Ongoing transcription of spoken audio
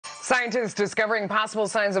Scientists discovering possible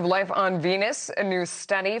signs of life on Venus. A new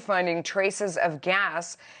study finding traces of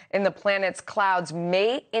gas in the planet's clouds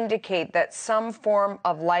may indicate that some form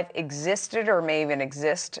of life existed or may even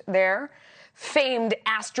exist there. Famed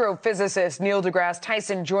astrophysicist Neil deGrasse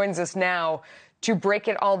Tyson joins us now to break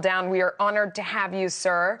it all down. We are honored to have you,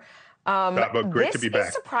 sir. Great to be back. This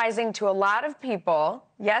is surprising to a lot of people.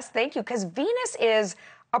 Yes, thank you, because Venus is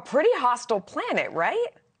a pretty hostile planet, right?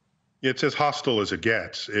 It's as hostile as it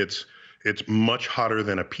gets. It's much hotter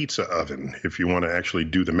than a pizza oven, if you want to actually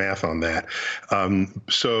do the math on that.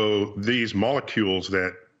 So these molecules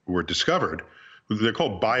that were discovered, they're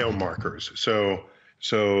called biomarkers. So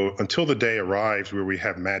until the day arrives where we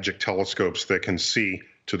have magic telescopes that can see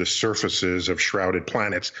to the surfaces of shrouded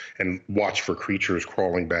planets and watch for creatures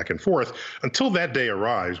crawling back and forth, until that day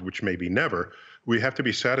arrives, which may be never, we have to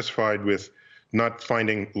be satisfied with not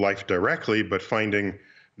finding life directly, but finding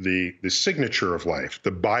the signature of life, the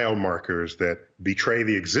biomarkers that betray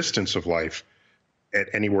the existence of life at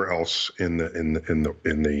anywhere else in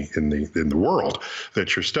the world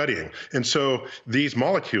that you're studying. And so these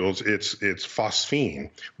molecules, it's phosphine,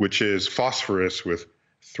 which is phosphorus with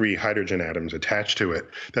 3 hydrogen atoms attached to it.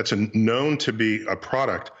 That's known to be a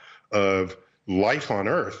product of life on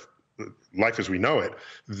Earth, life as we know it,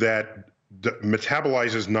 that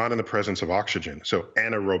metabolizes not in the presence of oxygen. So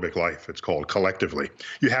anaerobic life, it's called collectively.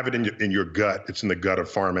 You have it in your gut. It's in the gut of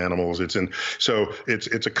farm animals. It's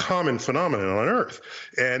a common phenomenon on Earth.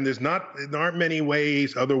 And there aren't many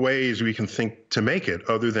other ways we can think to make it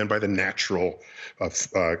other than by the natural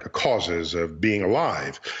causes of being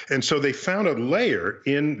alive. And so they found a layer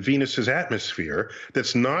in Venus's atmosphere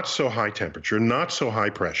that's not so high temperature, not so high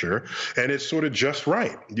pressure, and it's sort of just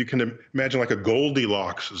right. You can imagine like a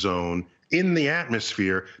Goldilocks zone in the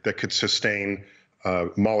atmosphere that could sustain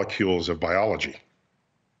molecules of biology.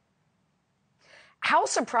 How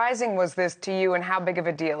surprising was this to you, and how big of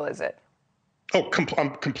a deal is it? Oh,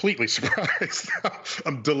 I'm completely surprised.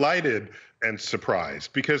 I'm delighted and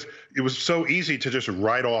surprised because it was so easy to just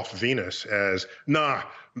write off Venus as, nah,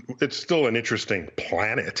 it's still an interesting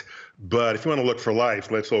planet, but if you want to look for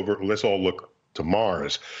life, let's all look to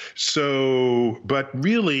Mars. So, but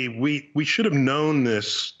really, we should have known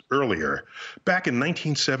this earlier. Back in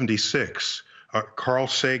 1976, Carl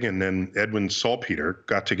Sagan and Edwin Salpeter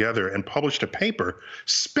got together and published a paper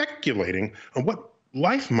speculating on what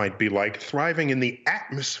life might be like thriving in the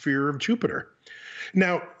atmosphere of Jupiter.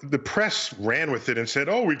 Now, the press ran with it and said,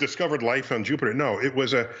 "Oh, we've discovered life on Jupiter." No, it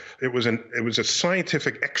was a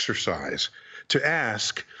scientific exercise to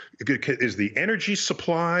ask, is the energy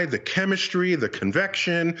supply, the chemistry, the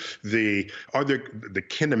convection, the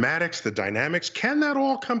kinematics, the dynamics, can that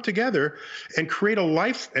all come together and create a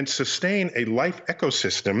life and sustain a life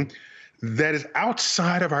ecosystem that is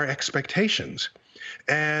outside of our expectations?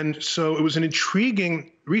 And so it was an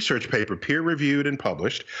intriguing research paper, peer-reviewed and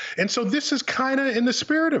published. And so this is kind of in the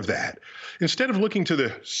spirit of that. Instead of looking to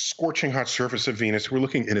the scorching hot surface of Venus, we're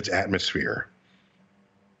looking in its atmosphere.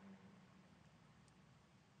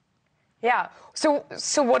 Yeah. So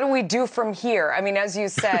what do we do from here? I mean, as you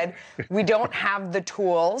said, we don't have the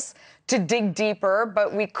tools to dig deeper,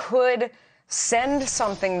 but we could send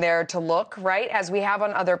something there to look, right, as we have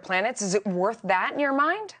on other planets. Is it worth that in your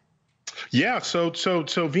mind? Yeah, so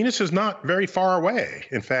Venus is not very far away.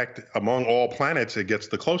 In fact, among all planets, it gets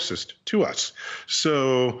the closest to us.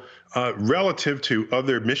 So relative to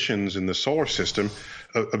other missions in the solar system,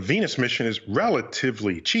 a Venus mission is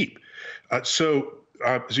relatively cheap. So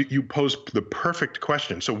you pose the perfect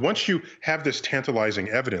question. So once you have this tantalizing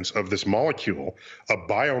evidence of this molecule, a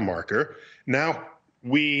biomarker, now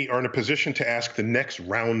we are in a position to ask the next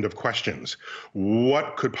round of questions.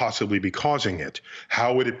 What could possibly be causing it?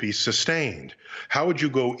 How would it be sustained? How would you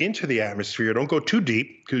go into the atmosphere? Don't go too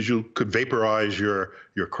deep because you could vaporize your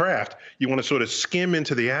craft. You want to sort of skim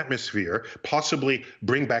into the atmosphere, possibly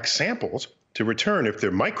bring back samples to return. If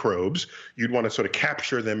they're microbes, you'd want to sort of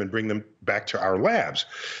capture them and bring them back to our labs.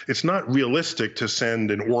 It's not realistic to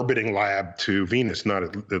send an orbiting lab to Venus, not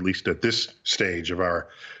at least at this stage of our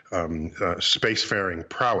spacefaring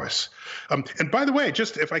prowess. And by the way,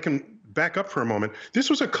 just if I can back up for a moment, this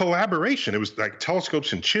was a collaboration. It was like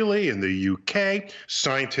telescopes in Chile and the UK,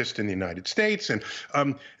 scientists in the United States, and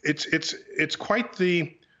it's quite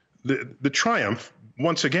the triumph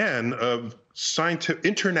once again of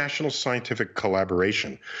international scientific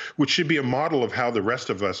collaboration, which should be a model of how the rest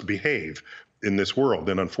of us behave in this world.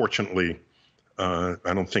 And unfortunately, I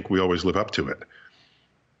don't think we always live up to it.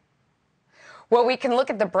 Well, we can look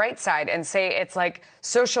at the bright side and say it's like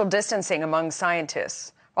social distancing among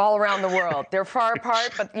scientists all around the world. They're far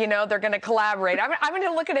apart, but, you know, they're going to collaborate. I'm going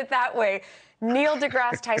to look at it that way. Neil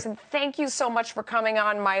deGrasse Tyson, thank you so much for coming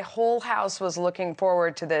on. My whole house was looking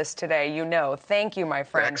forward to this today. Thank you, my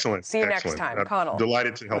friend. Excellent. See you Excellent. next time. Connell.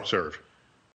 Delighted to help serve.